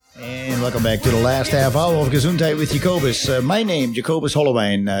welcome back to the last half hour of Gesundheit with Jacobus. My name, Jacobus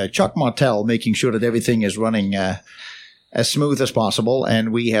Hollowijn, Chuck Martel, making sure that everything is running as smooth as possible.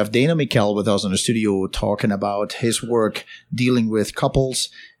 And we have Dana Miquelle with us in the studio talking about his work dealing with couples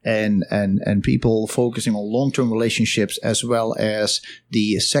and people focusing on long-term relationships, as well as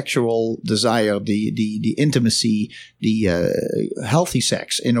the sexual desire, the intimacy, the healthy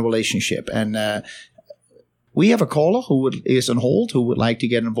sex in a relationship. And we have a caller who is on hold, who would like to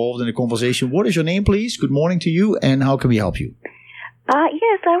get involved in the conversation. What is your name, please? Good morning to you, and how can we help you?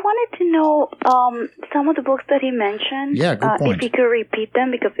 Yes, I wanted to know some of the books that he mentioned. Yeah, good point. If he could repeat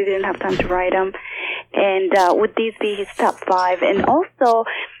them, because we didn't have time to write them. And would these be his top 5? And also,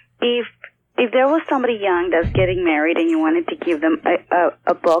 if there was somebody young that's getting married and you wanted to give them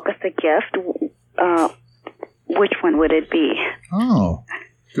a book as a gift, which one would it be? Oh,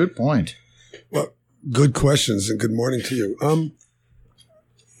 good point. Well, good questions, and good morning to you.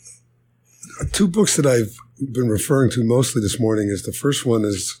 2 books that I've been referring to mostly this morning is the first one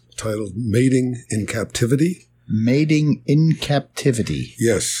is titled Mating in Captivity. Mating in Captivity.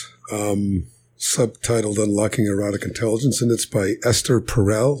 Yes. Subtitled Unlocking Erotic Intelligence, and it's by Esther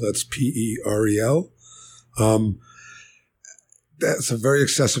Perel. That's Perel. That's a very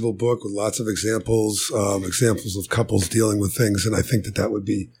accessible book with lots of examples of couples dealing with things, and I think that would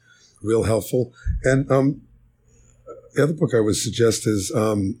be real helpful. And the other book I would suggest is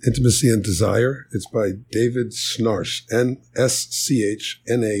Intimacy and Desire. It's by David Schnarch, Schnarch.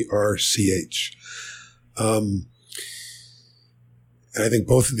 I think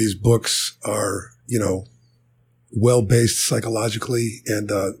both of these books are, well-based psychologically, and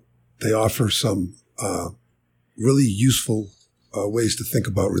they offer some really useful ways to think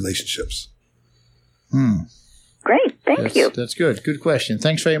about relationships. Great, thank you. That's good. Good question.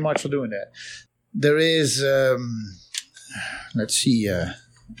 Thanks very much for doing that. There is, let's see,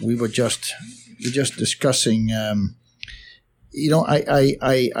 we were just discussing, I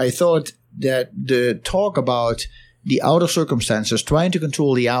thought that the talk about the outer circumstances, trying to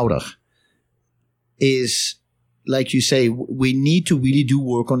control the outer, is, like you say, we need to really do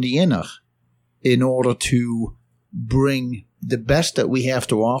work on the inner in order to bring the best that we have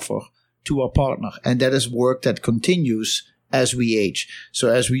to offer to our partner. And that is work that continues as we age. So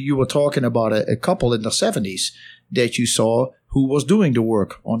as you were talking about a couple in their 70s that you saw who was doing the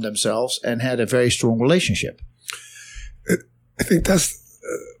work on themselves and had a very strong relationship. I think that's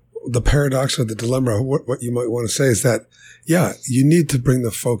the paradox or the dilemma. What you might want to say is that, you need to bring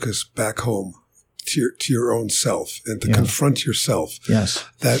the focus back home to your own self and to confront yourself. Yes.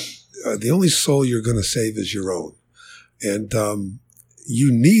 That the only soul you're going to save is your own. And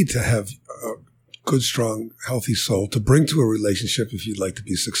you need to have a good, strong, healthy soul to bring to a relationship if you'd like to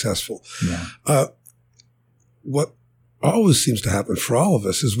be successful. Yeah. What always seems to happen for all of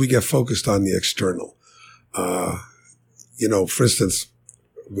us is we get focused on the external. For instance,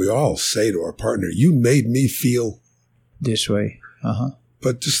 we all say to our partner, "You made me feel this way."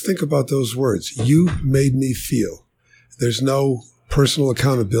 But just think about those words. You made me feel. There's no personal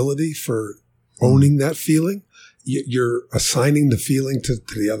accountability for owning that feeling. You're assigning the feeling to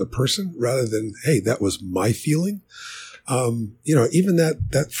the other person rather than, hey, that was my feeling. Even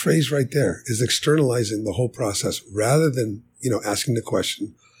that phrase right there is externalizing the whole process rather than, asking the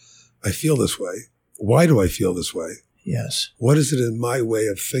question, I feel this way. Why do I feel this way? Yes. What is it in my way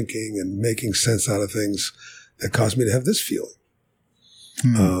of thinking and making sense out of things that caused me to have this feeling?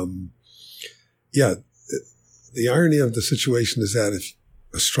 The irony of the situation is that if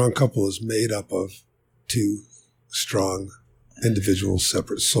a strong couple is made up of 2 strong individual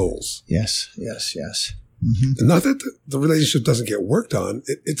separate souls. Yes. Mm-hmm. Not that the relationship doesn't get worked on.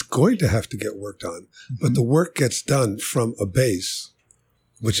 It's going to have to get worked on. Mm-hmm. But the work gets done from a base,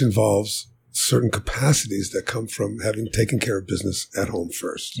 which involves certain capacities that come from having taken care of business at home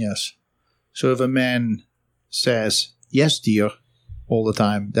first. Yes. So if a man says, "Yes, dear," all the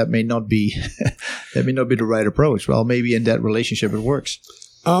time, that may not be the right approach. Well, maybe in that relationship it works.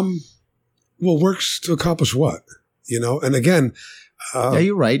 Works to accomplish what? And again,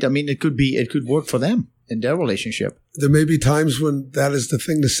 you're right. I mean, it could work for them in their relationship. There may be times when that is the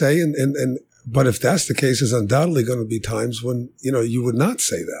thing to say, but if that's the case, there's undoubtedly going to be times when you would not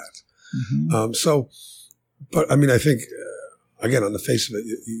say that. Mm-hmm. I think again, on the face of it,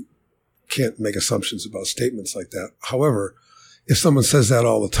 you can't make assumptions about statements like that. However, if someone says that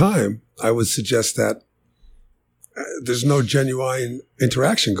all the time, I would suggest that there's no genuine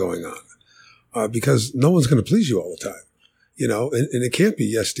interaction going on because no one's going to please you all the time, and it can't be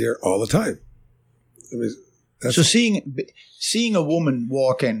yes, dear, all the time. I mean, so seeing a woman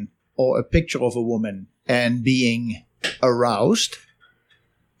walk in or a picture of a woman and being aroused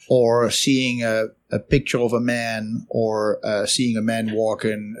or seeing a picture of a man, or seeing a man walk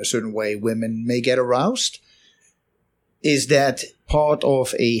in a certain way, women may get aroused? Is that part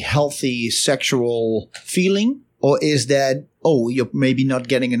of a healthy sexual feeling? Or is that, you're maybe not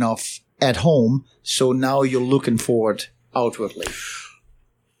getting enough at home, so now you're looking for it outwardly?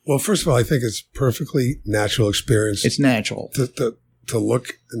 Well, first of all, I think it's perfectly natural experience. It's natural. To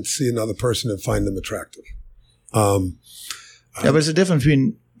look and see another person and find them attractive. There's a difference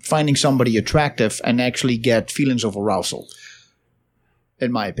between finding somebody attractive and actually get feelings of arousal,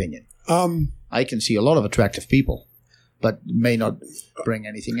 in my opinion. I can see a lot of attractive people, but may not bring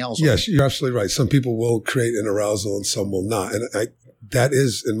anything else. Yes, you're absolutely right. Some people will create an arousal and some will not. And that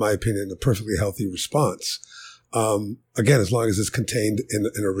is, in my opinion, a perfectly healthy response. Again, as long as it's contained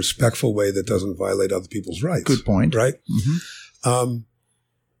in a respectful way that doesn't violate other people's rights. Good point. Right? Mm-hmm.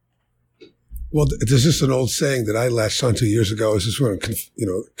 Well, there's just an old saying that I latched onto years ago. This is when,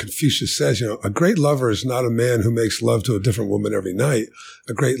 Confucius says, a great lover is not a man who makes love to a different woman every night.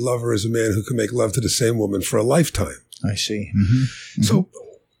 A great lover is a man who can make love to the same woman for a lifetime. I see. Mm-hmm. Mm-hmm. So,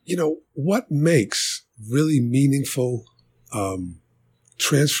 what makes really meaningful,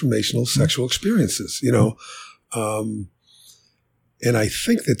 transformational sexual experiences, and I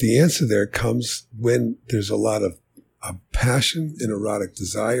think that the answer there comes when there's a lot of passion and erotic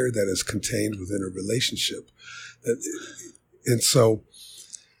desire that is contained within a relationship. And so,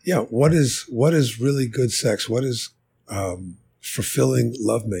 what is really good sex? What is fulfilling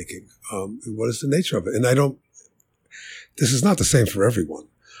lovemaking? And what is the nature of it? And this is not the same for everyone.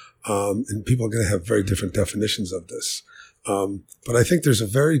 And people are going to have very different definitions of this. But I think there's a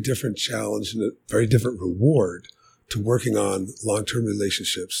very different challenge and a very different reward to working on long-term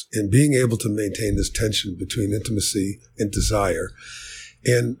relationships and being able to maintain this tension between intimacy and desire,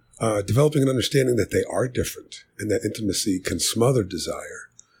 and developing an understanding that they are different and that intimacy can smother desire.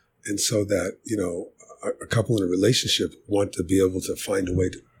 And so that, a couple in a relationship want to be able to find a way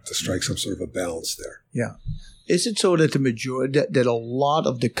to strike some sort of a balance there. Yeah. Is it so that that a lot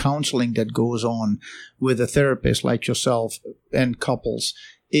of the counseling that goes on with a therapist like yourself and couples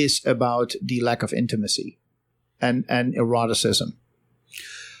is about the lack of intimacy and eroticism?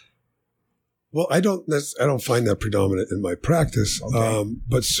 Well, I don't find that predominant in my practice. Okay.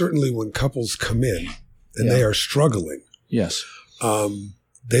 But certainly when couples come in and they are struggling, yes,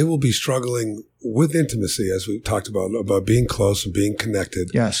 they will be struggling with intimacy, as we talked about being close and being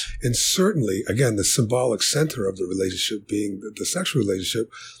connected. Yes. And certainly, again, the symbolic center of the relationship being the sexual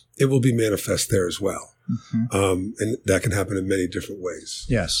relationship, it will be manifest there as well. Mm-hmm. And that can happen in many different ways.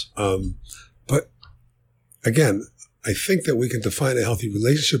 Yes. But again, I think that we can define a healthy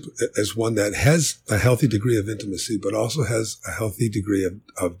relationship as one that has a healthy degree of intimacy, but also has a healthy degree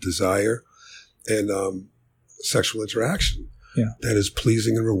of desire and sexual interaction. Yeah. That is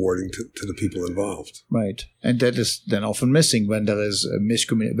pleasing and rewarding to the people involved. Right. And that is then often missing when there is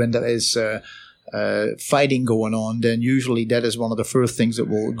when there is fighting going on. Then usually that is one of the first things that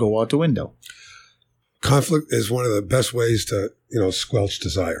will go out the window. Conflict is one of the best ways to squelch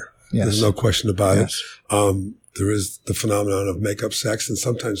desire. Yes. There's no question about it. There is the phenomenon of make-up sex, and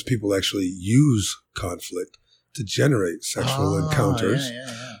sometimes people actually use conflict to generate sexual encounters.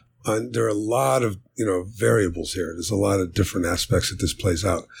 Yeah. And there are a lot of, variables here. There's a lot of different aspects that this plays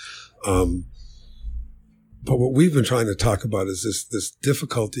out. But what we've been trying to talk about is this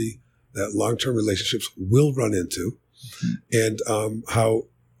difficulty that long-term relationships will run into, and how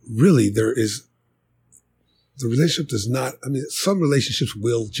really the relationship does not, some relationships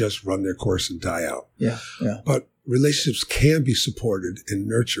will just run their course and die out. Yeah. But relationships can be supported and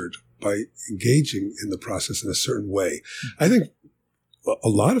nurtured by engaging in the process in a certain way. I think a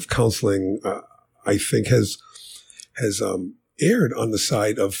lot of counseling, I think, has erred on the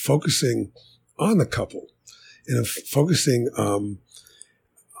side of focusing on the couple and of focusing on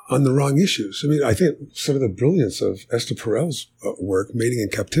the wrong issues. I think some of the brilliance of Esther Perel's work, Mating in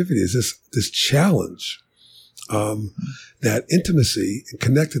Captivity, is this challenge that intimacy and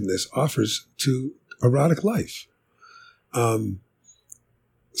connectedness offers to erotic life.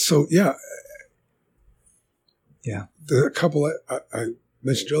 The couple I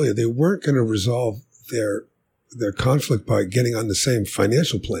mentioned earlier, they weren't going to resolve their conflict by getting on the same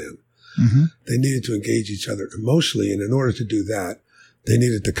financial plan. Mm-hmm. They needed to engage each other emotionally, and in order to do that, they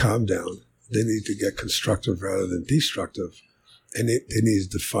needed to calm down. They needed to get constructive rather than destructive, and they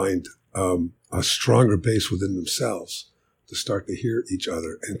needed to find a stronger base within themselves to start to hear each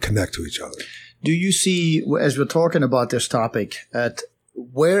other and connect to each other. Do you see, as we're talking about this topic,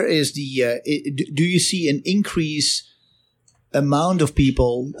 where is do you see an increase amount of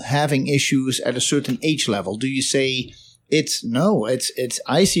people having issues at a certain age level? Do you say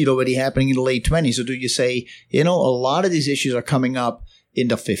I see it already happening in the late 20s. So do you say, a lot of these issues are coming up in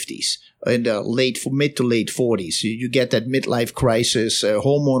the 50s, in the mid to late 40s. You get that midlife crisis,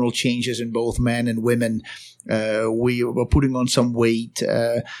 hormonal changes in both men and women. We're putting on some weight.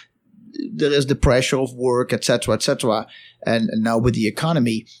 There is the pressure of work, etc., etc. And now with the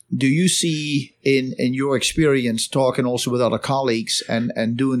economy, do you see in your experience, talking also with other colleagues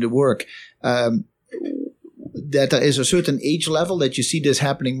and doing the work, that there is a certain age level that you see this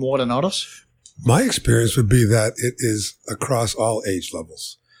happening more than others? My experience would be that it is across all age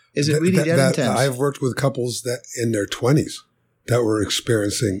levels. Is it really that intense? I've worked with couples that in their 20s that were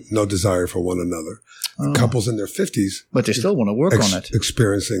experiencing no desire for one another. Oh. Couples in their 50s. But they still want to work on it.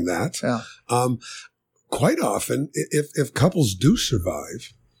 Experiencing that. Yeah. Quite often, if couples do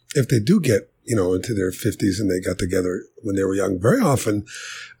survive, if they do get, into their 50s and they got together when they were young, very often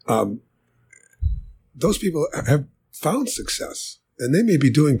those people have found success. And they may be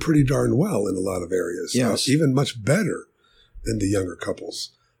doing pretty darn well in a lot of areas, yes. Even much better than the younger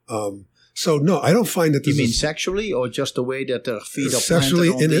couples. So no, I don't find that. You mean sexually, or just the way that their feet are sexually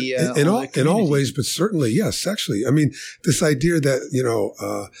planted on in all ways, but certainly yes, sexually. I mean, this idea that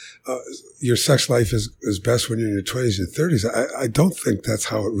your sex life is best when you're in your 20s and 30s. I don't think that's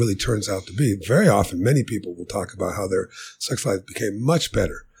how it really turns out to be. Very often, many people will talk about how their sex life became much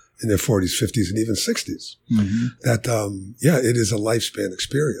better in their 40s, 50s, and even 60s. Mm-hmm. That, it is a lifespan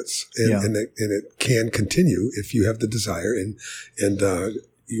experience. And it can continue if you have the desire and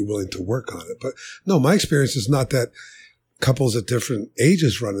you're willing to work on it. But no, my experience is not that couples at different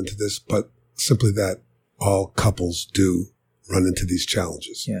ages run into this, but simply that all couples do run into these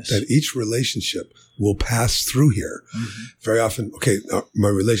challenges. Yes. That each relationship will pass through here. Mm-hmm. Very often, my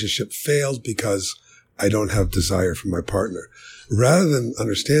relationship failed because I don't have desire for my partner. Rather than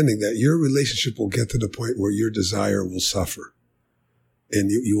understanding that your relationship will get to the point where your desire will suffer.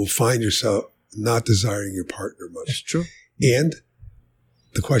 And you will find yourself not desiring your partner much. That's true. And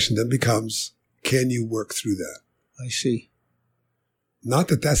the question then becomes, can you work through that? I see. Not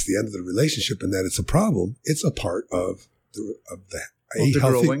that that's the end of the relationship and that it's a problem. It's a part of the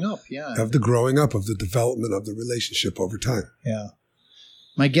growing up, yeah. Of the growing up, of the development of the relationship over time. Yeah.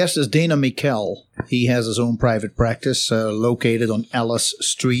 My guest is Dana Miquelle. He has his own private practice located on Ellis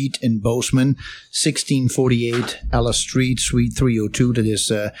Street in Bozeman, 1648 Ellis Street, Suite 302. That is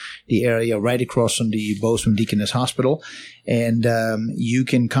the area right across from the Bozeman Deaconess Hospital. And you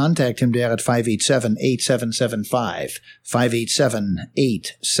can contact him there at 587-8775,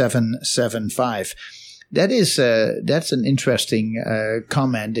 587-8775. That's an interesting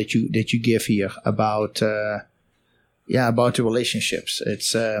comment that you give here about about the relationships.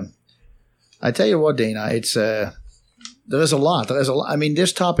 It's I tell you what, Dana, it's there is a lot. I mean,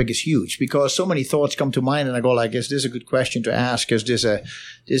 this topic is huge because so many thoughts come to mind, and I go like, is this a good question to ask? Is this a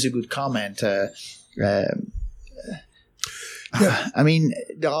good comment? I mean,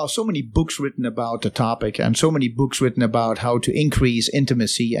 there are so many books written about the topic and so many books written about how to increase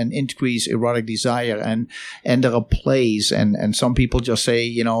intimacy and increase erotic desire. And there are plays and some people just say,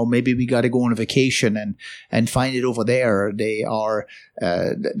 maybe we got to go on a vacation and find it over there. They are,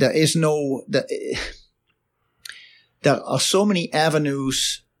 there are so many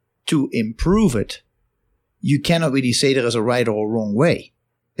avenues to improve it. You cannot really say there is a right or a wrong way.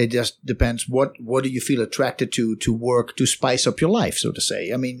 It just depends what do you feel attracted to work to spice up your life, so to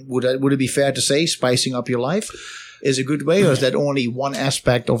say. I mean, would it be fair to say spicing up your life is a good way, or is that only one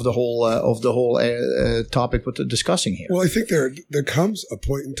aspect of the whole topic we're discussing here? Well, I think there comes a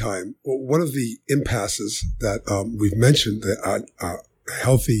point in time. One of the impasses that we've mentioned that a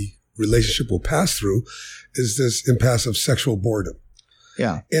healthy relationship will pass through is this impasse of sexual boredom.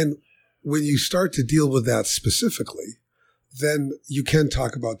 Yeah, and when you start to deal with that specifically, then you can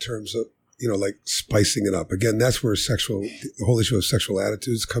talk about terms of, like spicing it up. Again, that's where the whole issue of sexual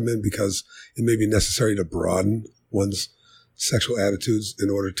attitudes come in, because it may be necessary to broaden one's sexual attitudes in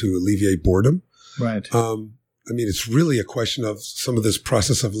order to alleviate boredom. Right. I mean, it's really a question of some of this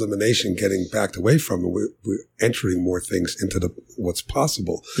process of elimination getting backed away from, and we're entering more things into what's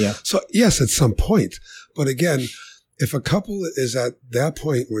possible. Yeah. So yes, at some point, but again, if a couple is at that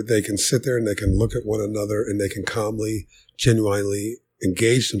point where they can sit there and they can look at one another and they can calmly, genuinely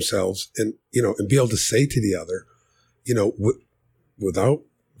engage themselves and be able to say to the other, without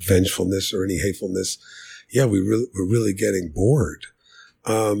vengefulness or any hatefulness, we're really getting bored.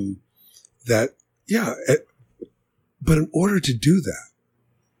 But in order to do that,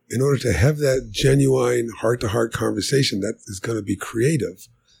 in order to have that genuine heart-to-heart conversation that is going to be creative,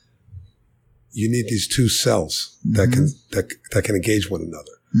 you need these two cells that can engage one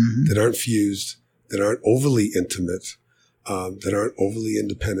another, that aren't fused, that aren't overly intimate, that aren't overly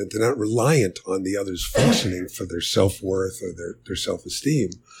independent, that aren't reliant on the others functioning for their self-worth or their self-esteem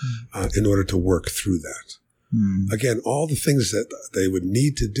in order to work through that. Again, all the things that they would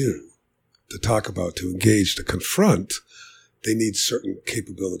need to do, to talk about, to engage, to confront, they need certain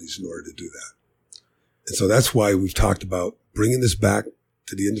capabilities in order to do that. And so that's why we've talked about bringing this back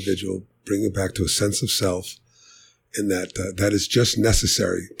to the individual, bringing it back to a sense of self, and that that is just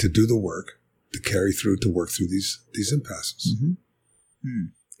necessary to do the work, to carry through, to work through these impasses.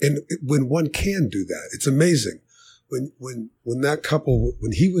 And when one can do that, it's amazing. When that couple,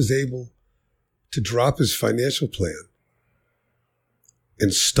 when he was able to drop his financial plan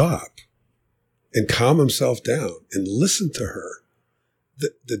and stop and calm himself down and listen to her,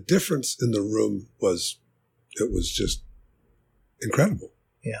 the difference in the room was just incredible.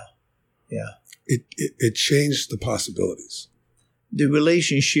 Yeah. It changed the possibilities. The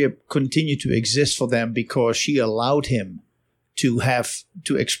relationship continued to exist for them because she allowed him to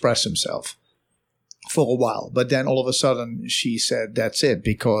express himself for a while. But then all of a sudden she said, that's it,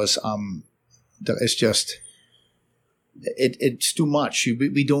 because it's just, it's too much.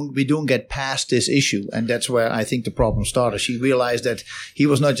 We don't get past this issue. And that's where I think the problem started. She realized that he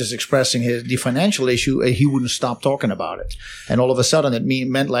was not just expressing the financial issue, he wouldn't stop talking about it. And all of a sudden it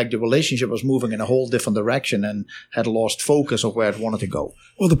meant like the relationship was moving in a whole different direction and had lost focus of where it wanted to go.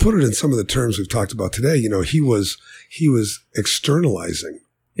 Well, to put it in some of the terms we've talked about today, he was externalizing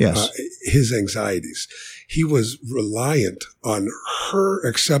his anxieties. He was reliant on her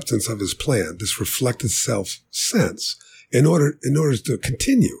acceptance of his plan, this reflected self sense, in order to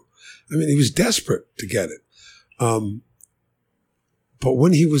continue. I mean, he was desperate to get it. But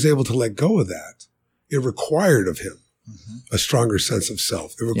when he was able to let go of that, it required of him a stronger sense of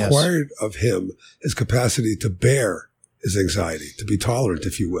self. It required of him his capacity to bear his anxiety, to be tolerant,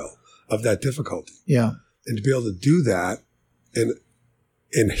 if you will, of that difficulty. Yeah. And to be able to do that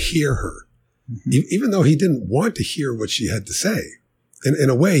and hear her. Even though he didn't want to hear what she had to say. And in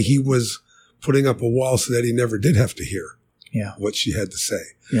a way, he was putting up a wall so that he never did have to hear what she had to say.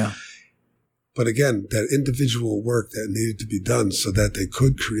 Yeah. But again, that individual work that needed to be done so that they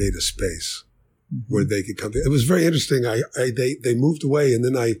could create a space where they could come. It was very interesting. They moved away, and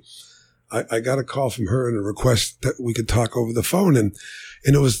then I got a call from her and a request that we could talk over the phone, and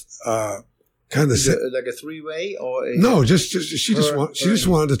it was kind of like a three-way, or no, she just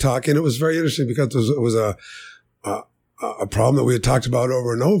wanted to talk, and it was very interesting because it was a problem that we had talked about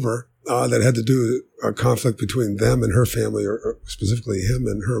over and over that had to do with a conflict between them and her family, or specifically him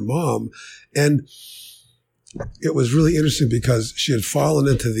and her mom, and it was really interesting because she had fallen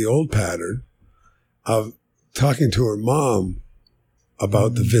into the old pattern of talking to her mom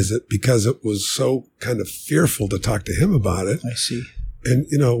about the visit because it was so kind of fearful to talk to him about it. I see. And,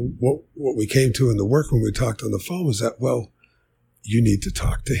 what we came to in the work when we talked on the phone was that, well, you need to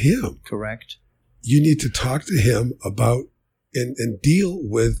talk to him. Correct. You need to talk to him about and deal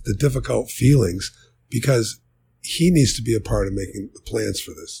with the difficult feelings because he needs to be a part of making the plans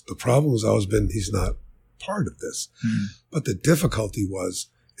for this. The problem has always been he's not part of this. But the difficulty was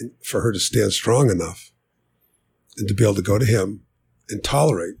for her to stand strong enough and to be able to go to him and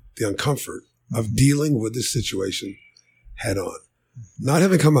tolerate the uncomfort of dealing with this situation head on. Not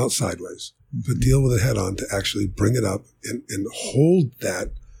having come out sideways, but deal with it head on to actually bring it up and hold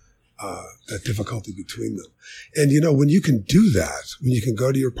that difficulty between them. And, when you can do that, when you can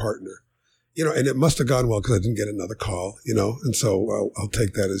go to your partner, and it must have gone well because I didn't get another call, and so I'll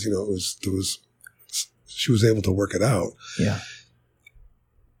take that as, she was able to work it out. Yeah.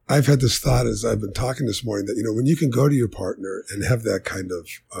 I've had this thought as I've been talking this morning that, when you can go to your partner and have that kind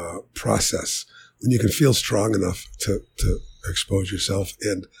of process, when you can feel strong enough to expose yourself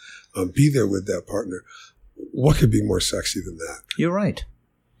and be there with that partner, what could be more sexy than that? You're right.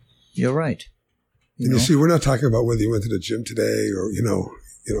 You see, we're not talking about whether you went to the gym today or,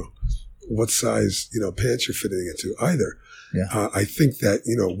 what size, pants you're fitting into either. Yeah. I think that,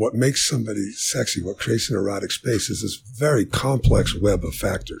 what makes somebody sexy, what creates an erotic space is this very complex web of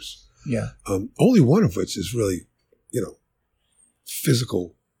factors. Yeah. Only one of which is really,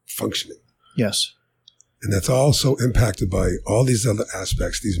 physical functioning. Yes. And that's also impacted by all these other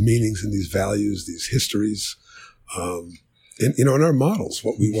aspects, these meanings and these values, these histories, and, in our models,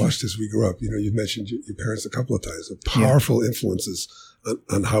 what we watched as we grew up. You've mentioned your parents a couple of times, powerful influences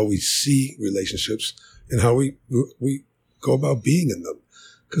on how we see relationships and how we go about being in them.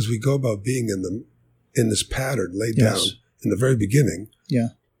 Because we go about being in them in this pattern laid down in the very beginning. Yeah.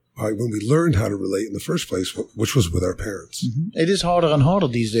 When we learned how to relate in the first place, which was with our parents. It is harder and harder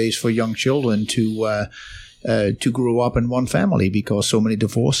these days for young children to to grow up in one family, because so many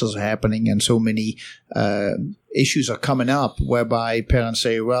divorces are happening and so many issues are coming up whereby parents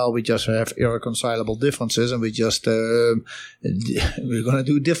say, well, we just have irreconcilable differences and we just we're going to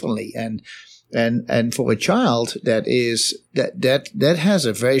do differently. And for a child, that has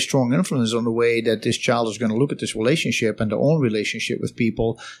a very strong influence on the way that this child is going to look at this relationship and their own relationship with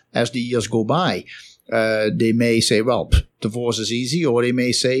people as the years go by. They may say, well, divorce is easy, or they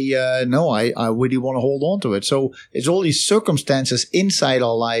may say, no, I really want to hold on to it. So it's all these circumstances inside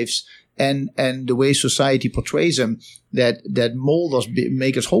our lives and the way society portrays them that mold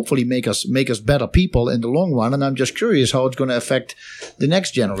us, hopefully make us better people in the long run. And I'm just curious how it's going to affect the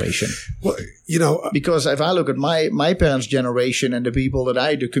next generation. Well, because if I look at my parents' generation and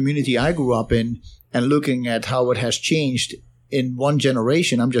the community I grew up in, and looking at how it has changed in one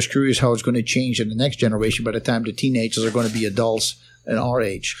generation, I'm just curious how it's going to change in the next generation by the time the teenagers are going to be adults in our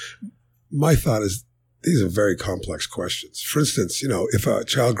age. My thought is, these are very complex questions. For instance, if a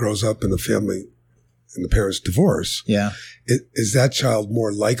child grows up in a family and the parents divorce, is that child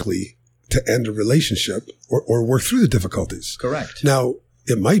more likely to end a relationship or work through the difficulties? Correct. Now,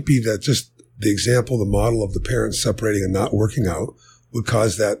 it might be that just the example, the model of the parents separating and not working out would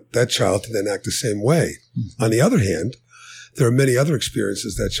cause that child to then act the same way. Mm-hmm. On the other hand, there are many other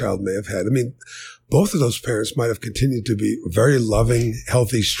experiences that child may have had. I mean, both of those parents might have continued to be very loving,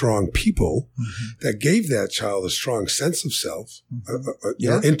 healthy, strong people that gave that child a strong sense of self,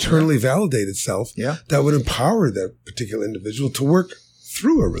 internally validated self that would empower that particular individual to work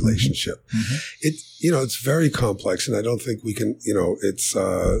through a relationship. Mm-hmm. It's very complex, and I don't think we can, it's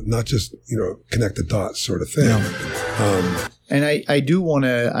not just, connect the dots sort of thing. No. And I do want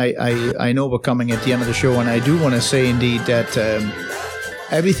to, I know we're coming at the end of the show, and I do want to say indeed that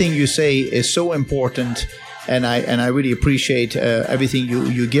everything you say is so important, and I really appreciate everything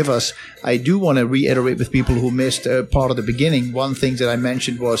you give us. I do want to reiterate with people who missed part of the beginning. One thing that I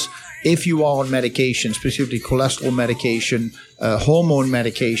mentioned was, if you are on medication, specifically cholesterol medication, hormone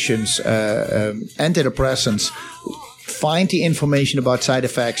medications, antidepressants, find the information about side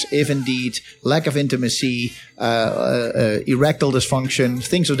effects, if indeed lack of intimacy, erectile dysfunction,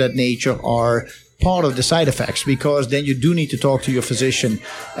 things of that nature are part of the side effects, because then you do need to talk to your physician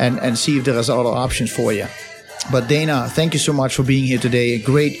and see if there is other options for you. But Dana, thank you so much for being here today.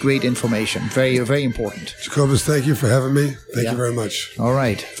 Great information. Very, very important. Jacobus, thank you for having me. Thank you very much. All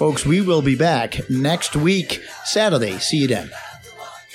right, folks, we will be back next week, Saturday. See you then.